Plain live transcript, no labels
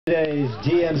Today's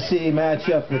GMC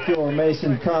matchup with your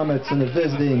Mason Comets and the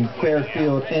visiting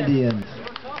Fairfield Indians.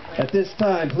 At this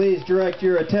time, please direct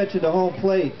your attention to home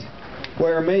plate,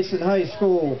 where Mason High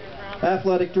School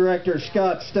Athletic Director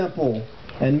Scott Stemple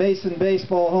and Mason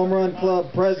Baseball Home Run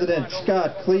Club President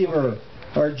Scott Cleaver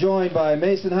are joined by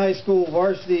Mason High School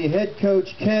varsity head coach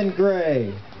Ken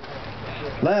Gray.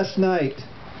 Last night,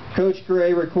 Coach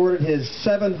Gray recorded his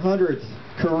 700th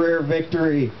career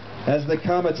victory as the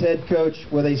Comets head coach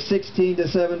with a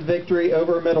 16-7 victory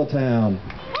over Middletown.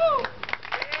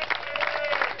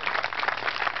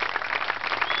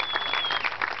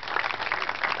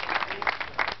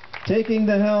 Taking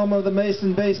the helm of the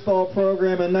Mason baseball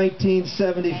program in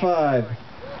 1975,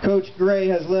 Coach Gray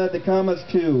has led the Comets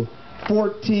to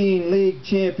 14 league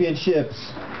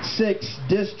championships, 6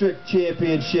 district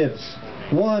championships,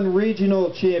 1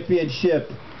 regional championship,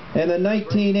 and the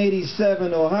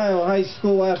 1987 Ohio High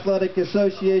School Athletic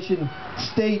Association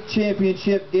State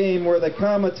Championship game, where the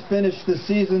Comets finished the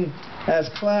season as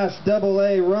Class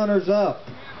AA runners-up.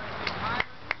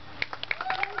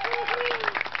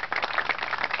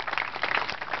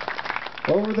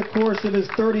 Over the course of his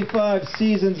 35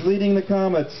 seasons leading the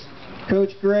Comets,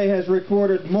 Coach Gray has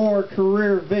recorded more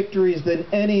career victories than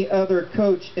any other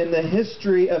coach in the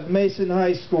history of Mason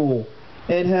High School,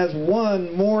 and has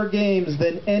won more games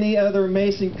than any other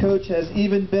Mason coach has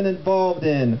even been involved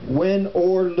in, win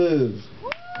or lose.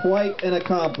 Quite an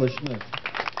accomplishment.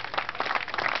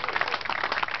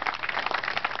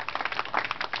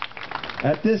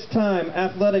 At this time,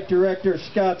 Athletic Director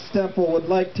Scott Stemple would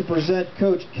like to present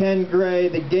Coach Ken Gray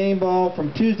the game ball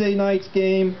from Tuesday night's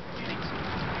game.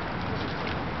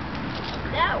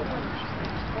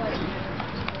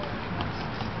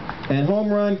 And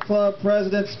Home Run Club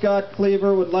President Scott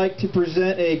Cleaver would like to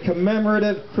present a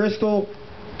commemorative crystal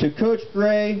to Coach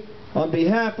Gray on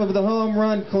behalf of the Home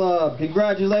Run Club.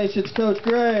 Congratulations, Coach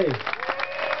Gray.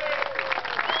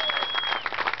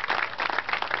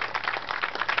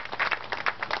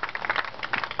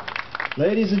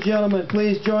 Ladies and gentlemen,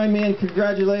 please join me in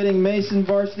congratulating Mason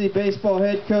varsity baseball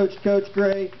head coach, Coach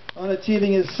Gray, on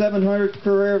achieving his 700th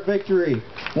career victory,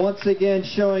 once again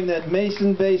showing that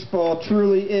Mason baseball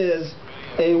truly is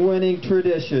a winning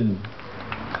tradition.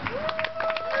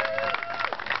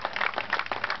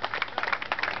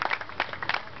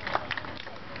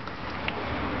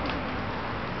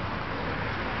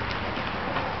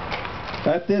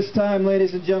 At this time,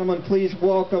 ladies and gentlemen, please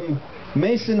welcome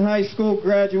Mason High School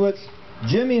graduates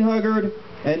Jim Huggard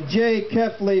and Jay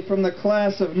Koepfle from the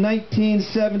class of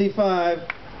 1975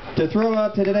 to throw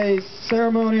out to today's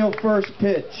ceremonial first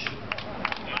pitch.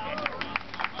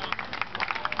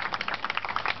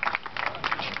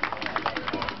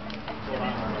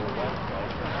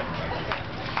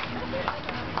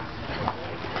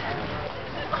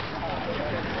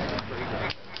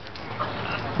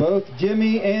 Both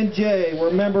Jimmy and Jay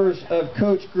were members of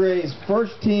Coach Gray's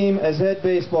first team as head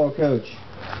baseball coach.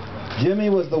 Jimmy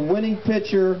was the winning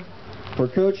pitcher for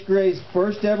Coach Gray's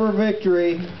first ever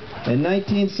victory in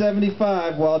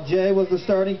 1975, while Jay was the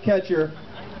starting catcher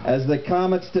as the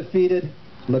Comets defeated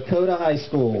Lakota High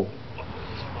School.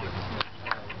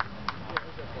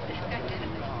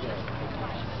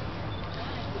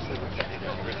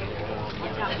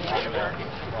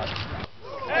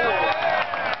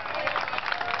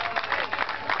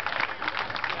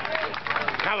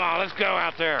 Come on, let's go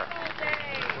out there.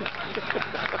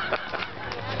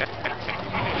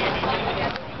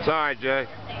 Sorry, Jay.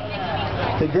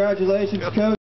 Congratulations, Coach.